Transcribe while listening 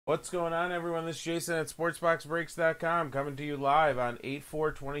What's going on, everyone? This is Jason at SportsBoxBreaks.com coming to you live on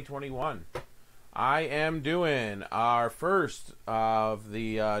 8/4/2021. I am doing our first of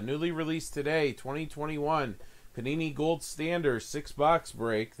the newly released today, 2021 Panini Gold Standard 6-box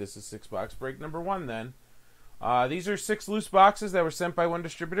break. This is 6-box break number 1 then. These are 6 loose boxes that were sent by one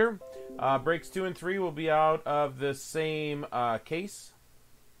distributor. Breaks 2 and 3 will be out of the same case.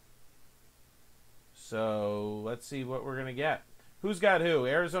 So let's see what we're going to get. Who's got who?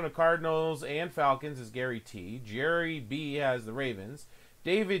 Arizona Cardinals and Falcons is Gary T. Jerry B has the Ravens.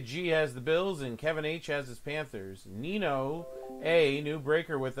 David G has the Bills, and Kevin H has his Panthers. Nino A, new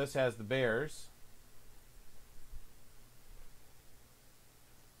breaker with us, has the Bears.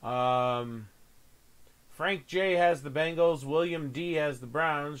 Frank J has the Bengals. William D has the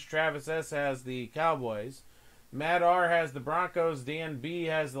Browns. Travis S has the Cowboys. Matt R has the Broncos. Dan B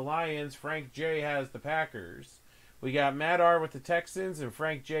has the Lions. Frank J has the Packers. We got Matt R with the Texans and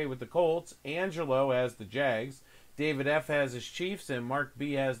Frank J with the Colts. Angelo has the Jags. David F has his Chiefs, and Mark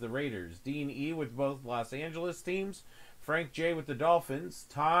B has the Raiders. Dean E with both Los Angeles teams. Frank J with the Dolphins.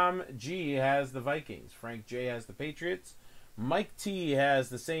 Tom G has the Vikings. Frank J has the Patriots. Mike T has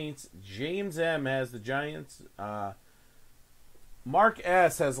the Saints. James M has the Giants. Mark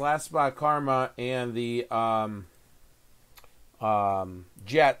S has Last Spot Karma and the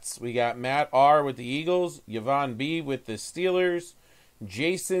Jets. We got Matt R with the Eagles. Yvonne B with the Steelers.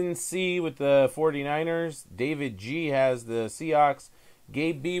 Jason C with the 49ers. David G has the Seahawks.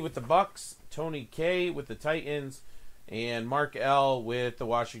 Gabe B with the Bucks. Tony K with the Titans. And Mark L with the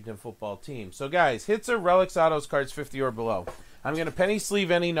Washington football team. So guys, hits or relics, autos, cards 50 or below. I'm going to penny sleeve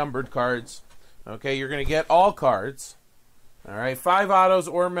any numbered cards. Okay, you're going to get all cards. All right, 5 autos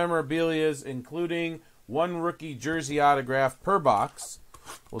or memorabilias, including 1 rookie jersey autograph per box.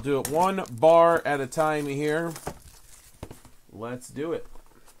 We'll do it 1 bar at a time here. Let's do it.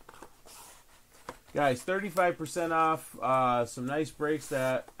 Guys, 35% off. Some nice breaks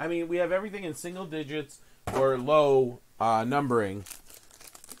that, we have everything in single digits or low numbering.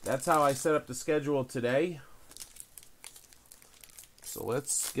 That's how I set up the schedule today. So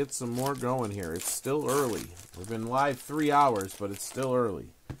let's get some more going here. It's still early. We've been live 3 hours, but it's still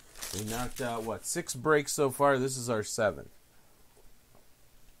early. We knocked out, 6 breaks so far? This is our 7th.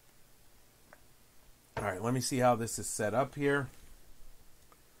 All right, let me see how this is set up here.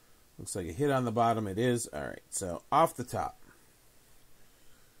 Looks like a hit on the bottom. It is. All right, so off the top.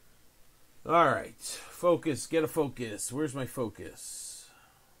 All right, focus. Get a focus. Where's my focus?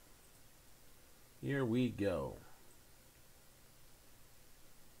 Here we go.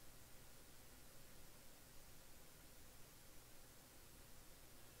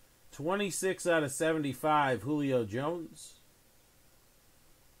 $26 out of 75, Julio Jones.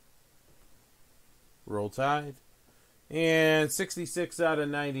 Roll Tide. And 66 out of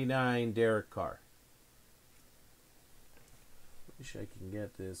 99, Derek Carr. Wish I can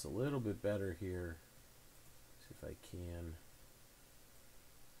get this a little bit better here. See if I can.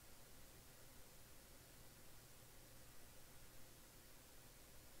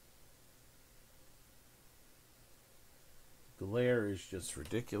 Glare is just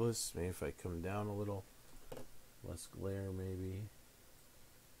ridiculous. Maybe if I come down a little, less glare maybe.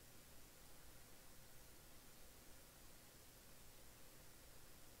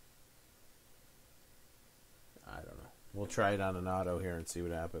 I don't know. We'll try it on an auto here and see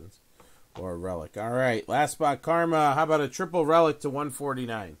what happens. Or a relic. All right, Last Spot Karma. How about a triple relic to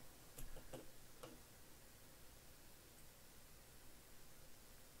 149?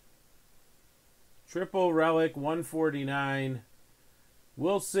 Triple relic, 149.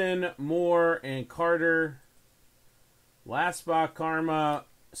 Wilson, Moore, and Carter. Last Spot Karma,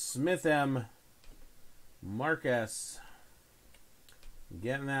 Smith M. Marcus.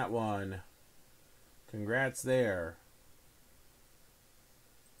 Getting that one. Congrats there.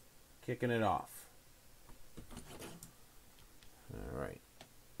 Kicking it off. All right.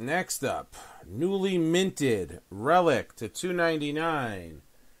 Next up, newly minted relic to 299.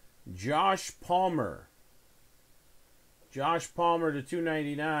 Josh Palmer. Josh Palmer to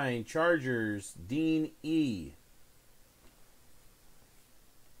 299. Chargers, Dean E.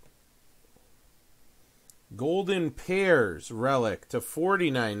 Golden Pairs relic to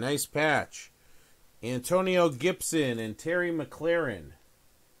 49. Nice patch. Antonio Gibson and Terry McLaurin.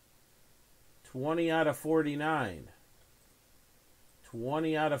 20 out of 49.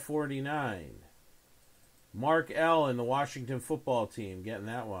 20 out of 49. Mark L. and the Washington football team getting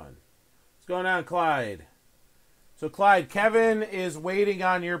that one. What's going on, Clyde? So, Clyde, Kevin is waiting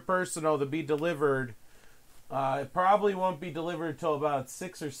on your personal to be delivered. It probably won't be delivered until about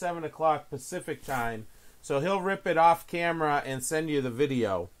 6 or 7 o'clock Pacific time. So he'll rip it off camera and send you the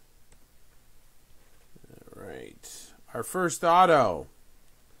video. Our first auto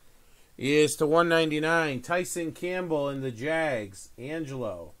is to 199. Tyson Campbell in the Jags.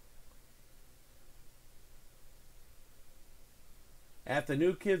 Angelo. At the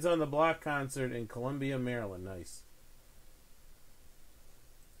New Kids on the Block concert in Columbia, Maryland. Nice.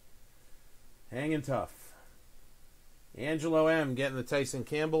 Hanging tough. Angelo M. getting the Tyson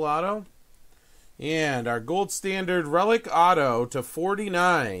Campbell auto. And our gold standard relic auto to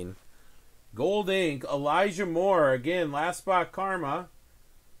 49. Gold ink. Elijah Moore. Again, last spot karma.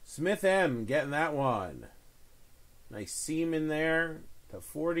 Smith M. getting that one. Nice seam in there to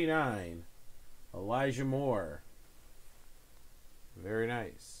 49. Elijah Moore. Very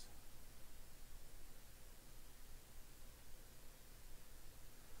nice.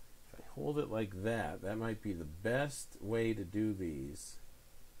 If I hold it like that, that might be the best way to do these.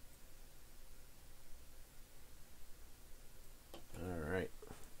 All right.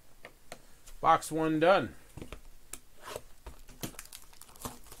 Box 1 done.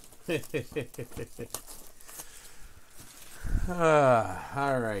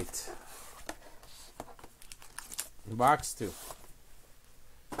 All right. Box 2.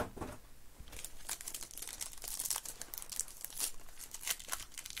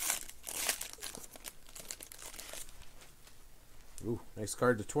 Ooh, nice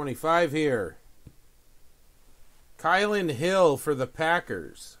card to 25 here. Kylan Hill for the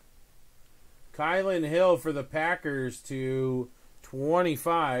Packers. Kylan Hill for the Packers to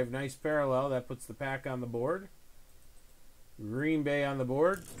 25. Nice parallel. That puts the Pack on the board. Green Bay on the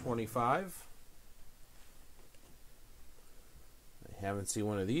board, 25. I haven't seen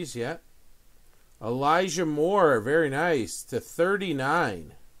one of these yet. Elijah Moore, very nice, to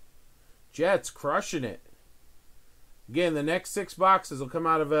 39. Jets crushing it. Again, the next 6 boxes will come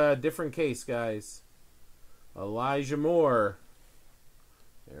out of a different case, guys. Elijah Moore.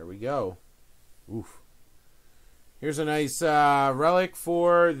 There we go. Oof. Here's a nice relic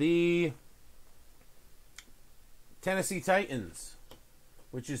for the Tennessee Titans,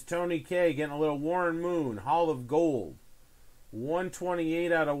 which is Tony K getting a little Warren Moon, Hall of Gold.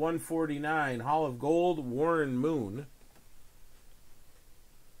 128 out of 149. Hall of Gold, Warren Moon.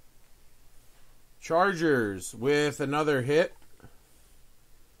 Chargers with another hit.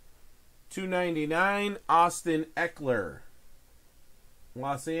 299, Austin Eckler.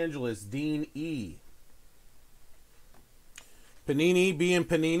 Los Angeles, Dean E. Panini being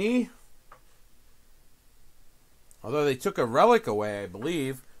Panini. Although they took a relic away, I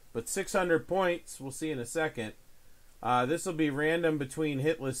believe. But 600 points, we'll see in a second. This will be random between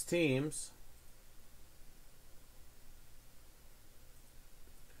hitless teams.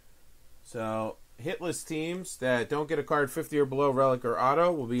 So, hitless teams that don't get a card 50 or below, relic or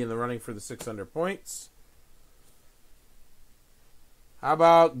auto, will be in the running for the 600 points. How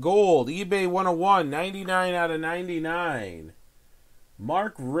about gold? eBay 101, 99 out of 99.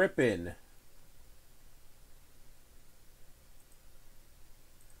 Mark Rippon.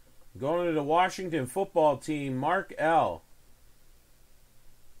 Going to the Washington football team, Mark L.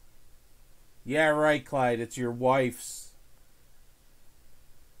 Yeah, right, Clyde. It's your wife's.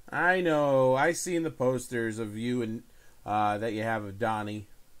 I know. I seen the posters of you and that you have of Donnie.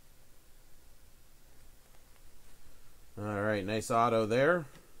 All right, nice auto there.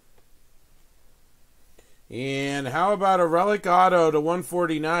 And how about a relic auto to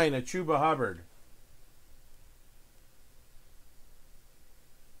 149, a Chuba Hubbard?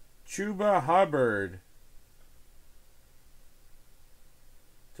 Chuba Hubbard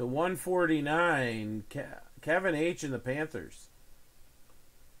to 149, Kevin H. and the Panthers.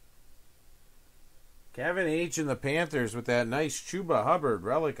 Kevin H. and the Panthers with that nice Chuba Hubbard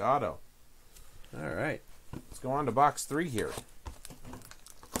relic auto. All right. Let's go on to box 3 here.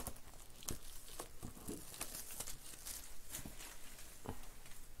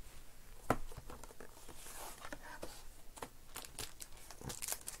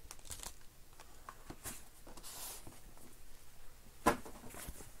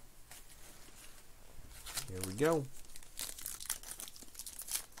 Here we go.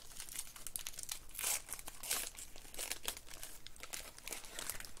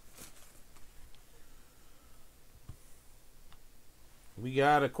 We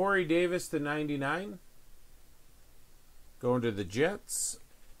got a Corey Davis to 99. Going to the Jets.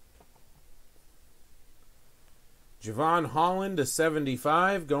 Javon Holland to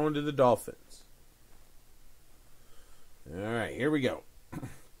 75. Going to the Dolphins. All right, here we go.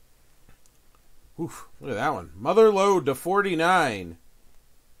 Oof, look at that one. Mother Lode to 49.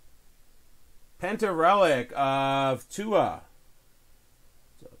 Penta Relic of Tua.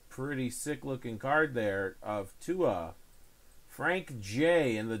 It's a pretty sick looking card there of Tua. Frank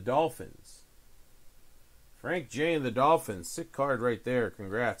J. and the Dolphins. Frank J. and the Dolphins. Sick card right there.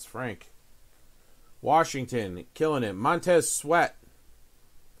 Congrats, Frank. Washington, killing it. Montez Sweat.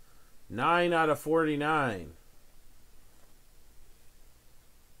 9 out of 49.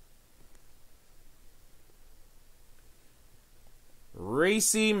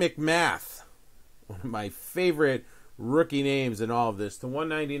 Racy McMath. One of my favorite rookie names in all of this. To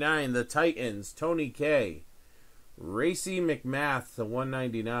 199, the Titans. Tony K. Racy McMath to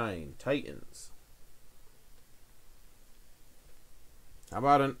 199. Titans. How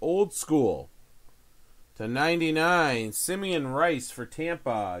about an old school? To 99, Simeon Rice for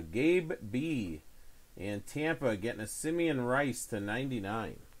Tampa. Gabe B. And Tampa getting a Simeon Rice to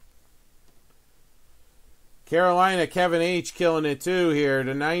 99. Carolina, Kevin H. killing it too here.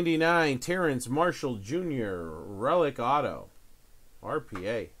 To 99, Terrence Marshall Jr. Relic Auto.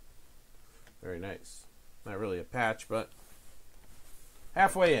 RPA. Very nice. Not really a patch, but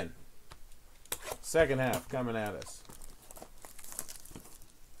halfway in. Second half coming at us.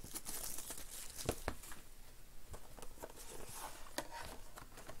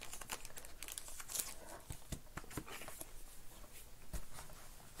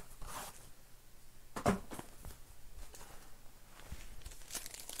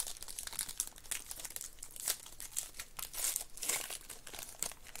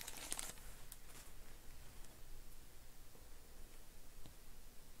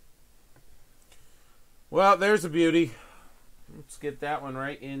 Well, there's a beauty. Let's get that one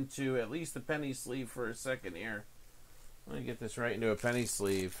right into at least a penny sleeve for a second here. Let me get this right into a penny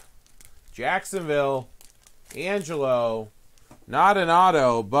sleeve. Jacksonville, Angelo, not an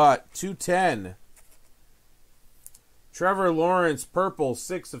auto, but 210. Trevor Lawrence, purple,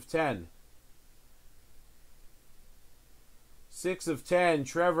 6 of 10. 6 of 10,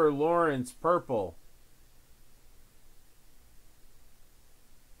 Trevor Lawrence, purple.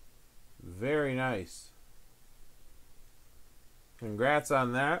 Very nice. Congrats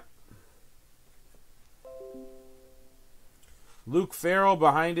on that. Luke Farrell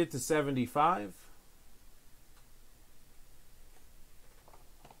behind it to 75.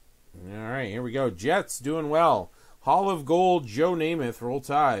 All right, here we go. Jets doing well. Hall of Gold, Joe Namath, Roll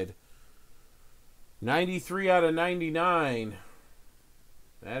Tide. 93 out of 99.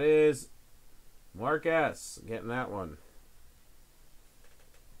 That is Mark S. getting that one.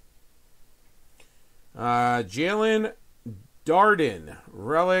 Jalen Darden,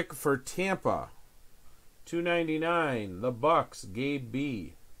 relic for Tampa. 299. The Bucks, Gabe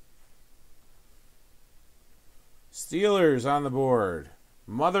B. Steelers on the board.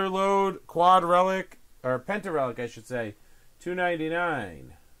 Motherlode, quad relic, or penta relic, I should say.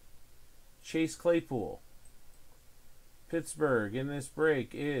 299. Chase Claypool. Pittsburgh in this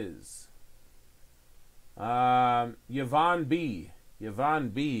break is Yvonne B. Yvonne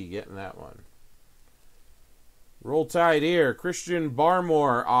B. getting that one. Roll Tide here. Christian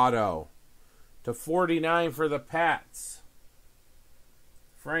Barmore auto to 49 for the Pats.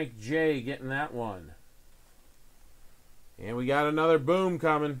 Frank J. getting that one. And we got another boom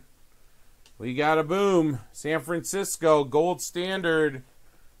coming. We got a boom. San Francisco Gold Standard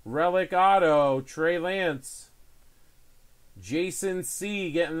relic auto. Trey Lance. Jason C.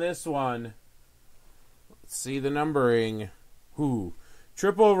 getting this one. Let's see the numbering. Who?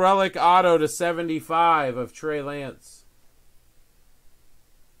 Triple relic auto to 75 of Trey Lance.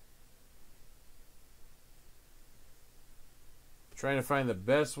 Trying to find the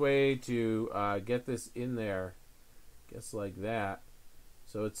best way to get this in there. Guess like that.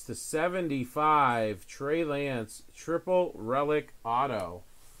 So it's to 75 Trey Lance triple relic auto.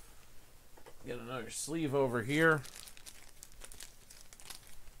 Get another sleeve over here.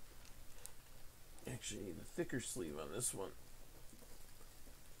 Actually need a thicker sleeve on this one.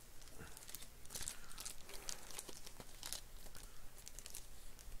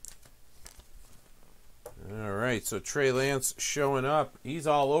 All right, so Trey Lance showing up. He's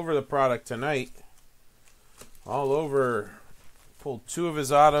all over the product tonight. All over. Pulled 2 of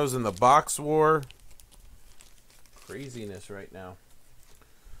his autos in the box war. Craziness right now.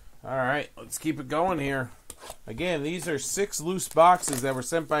 All right, let's keep it going here. Again, these are 6 loose boxes that were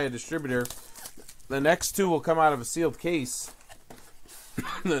sent by a distributor. The next 2 will come out of a sealed case.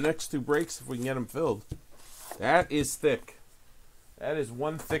 The next 2 breaks if we can get them filled. That is thick. That is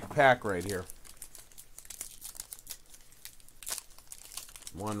one thick pack right here.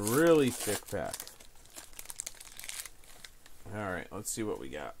 One really thick pack. All right, let's see what we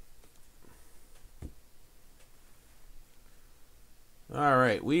got. All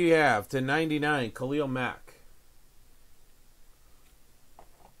right, we have to 99, Khalil Mack.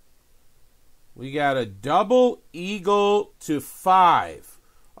 We got a double eagle to 5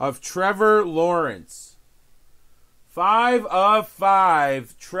 of Trevor Lawrence. 5 of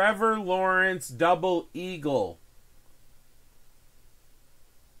 5. Trevor Lawrence double eagle.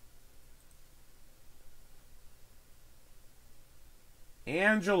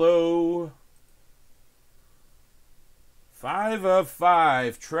 Angelo. 5 of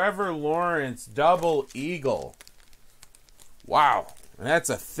 5. Trevor Lawrence double eagle. Wow. That's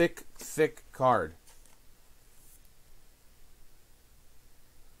a thick, thick card.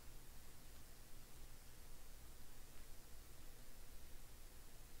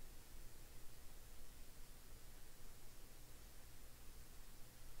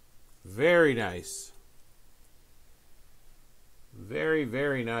 Very nice. Very,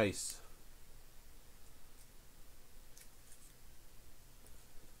 very nice.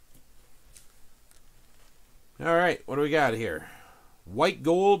 All right, what do we got here? White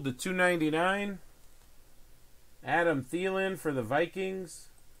gold to 299. Adam Thielen for the Vikings.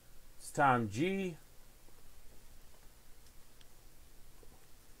 It's Tom G.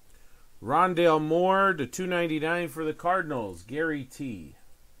 Rondale Moore to 299 for the Cardinals. Gary T.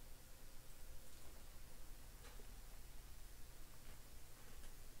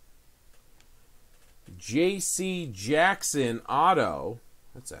 J.C. Jackson auto.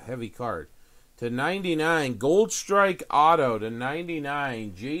 That's a heavy card. To 99. Gold Strike auto to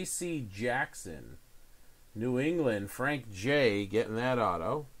 99. J.C. Jackson. New England. Frank J. getting that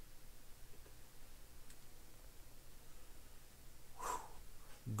auto.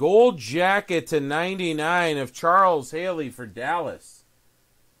 Gold jacket to 99 of Charles Haley for Dallas.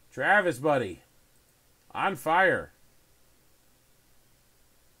 Travis, buddy. On fire.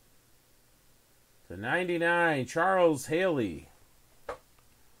 To 99, Charles Haley.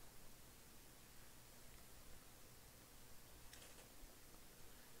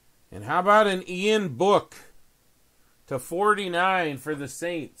 And how about an Ian Book to 49 for the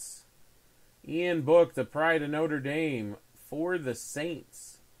Saints? Ian Book, the pride of Notre Dame, for the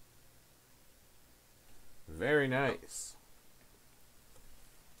Saints. Very nice.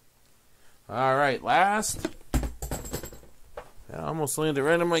 All right, last. I almost landed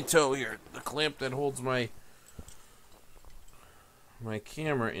right on my toe here. The clamp that holds my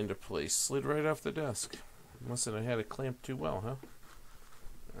camera into place slid right off the desk. Must have had it clamped too well, huh?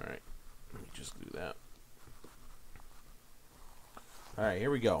 All right, let me just do that. All right,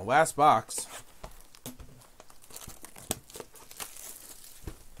 here we go. Last box.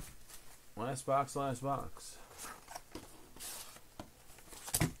 Last box, last box.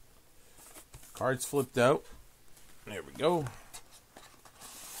 Cards flipped out. There we go.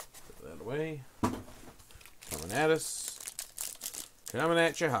 Put that away. Coming at us. Coming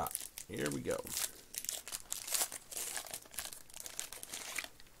at you hot. Here we go.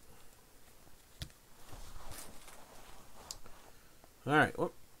 All right,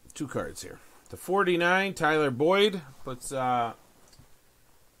 well, 2 cards here. To 49, Tyler Boyd puts Bengals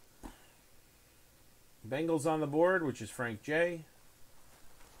on the board, which is Frank J.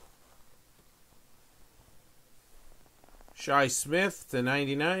 Shi Smith to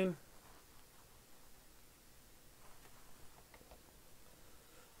 99.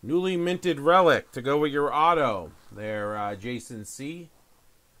 Newly minted relic to go with your auto. There, Jason C.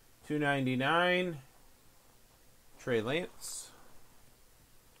 299. Trey Lance.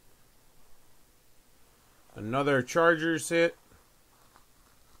 Another Chargers hit.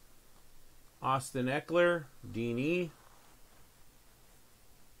 Austin Eckler. Dean E.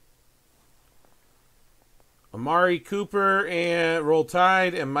 Amari Cooper and Roll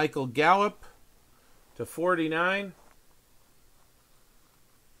Tide and Michael Gallup to 49.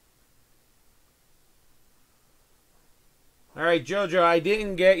 All right, JoJo, I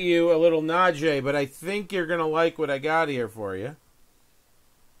didn't get you a little Najee, but I think you're going to like what I got here for you.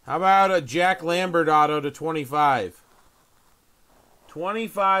 How about a Jack Lambert auto to 25?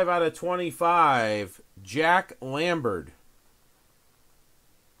 25 out of 25, Jack Lambert.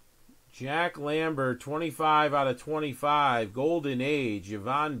 Jack Lambert, 25 out of 25. Golden Age,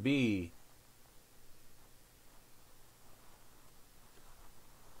 Yvonne B.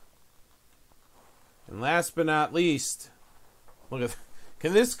 And last but not least, look at,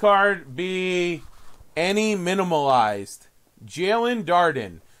 can this card be any minimalized? Jalen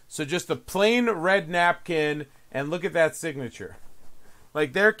Darden. So just a plain red napkin, and look at that signature.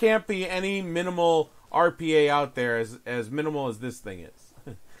 Like, there can't be any minimal RPA out there as minimal as this thing is.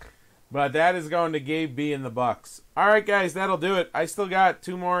 But that is going to Gabe B in the Bucks. All right, guys, that'll do it. I still got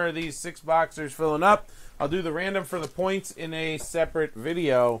 2 more of these 6-boxers filling up. I'll do the random for the points in a separate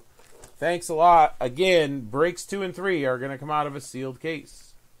video. Thanks a lot. Again, breaks 2 and 3 are going to come out of a sealed case.